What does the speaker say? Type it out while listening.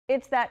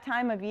It's that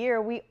time of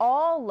year we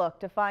all look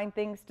to find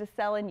things to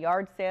sell in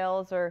yard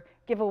sales or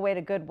give away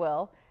to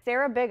Goodwill.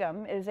 Sarah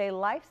Bigham is a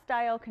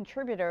lifestyle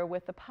contributor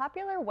with the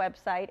popular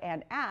website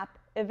and app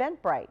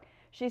Eventbrite.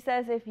 She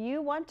says if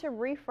you want to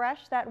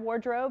refresh that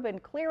wardrobe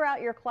and clear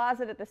out your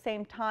closet at the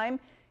same time,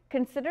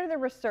 consider the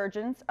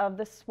resurgence of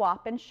the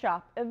swap and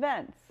shop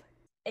events.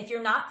 If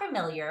you're not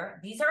familiar,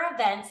 these are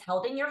events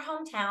held in your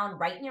hometown,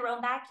 right in your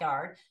own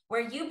backyard,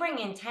 where you bring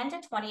in 10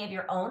 to 20 of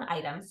your own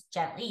items,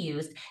 gently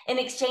used, in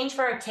exchange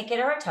for a ticket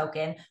or a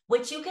token,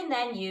 which you can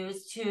then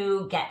use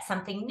to get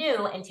something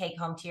new and take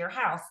home to your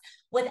house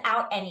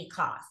without any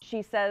cost.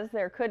 She says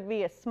there could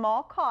be a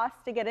small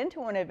cost to get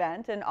into an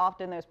event, and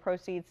often those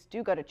proceeds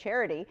do go to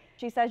charity.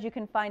 She says you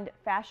can find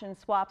fashion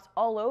swaps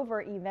all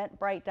over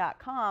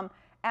eventbrite.com,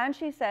 and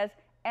she says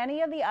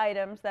any of the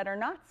items that are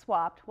not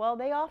swapped, well,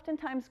 they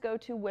oftentimes go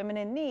to women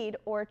in need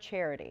or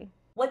charity.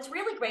 What's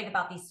really great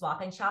about these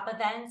swap and shop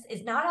events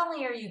is not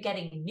only are you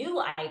getting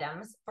new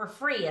items for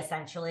free,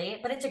 essentially,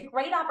 but it's a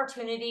great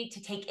opportunity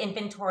to take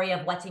inventory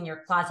of what's in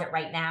your closet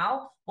right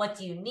now. What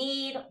do you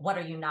need? What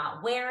are you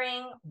not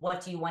wearing?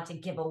 What do you want to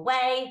give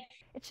away?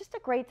 It's just a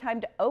great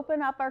time to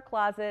open up our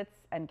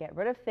closets and get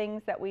rid of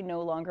things that we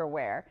no longer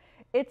wear.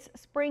 It's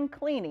spring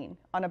cleaning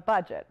on a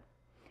budget.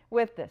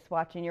 With this,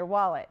 watching your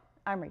wallet,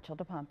 I'm Rachel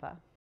DePompa.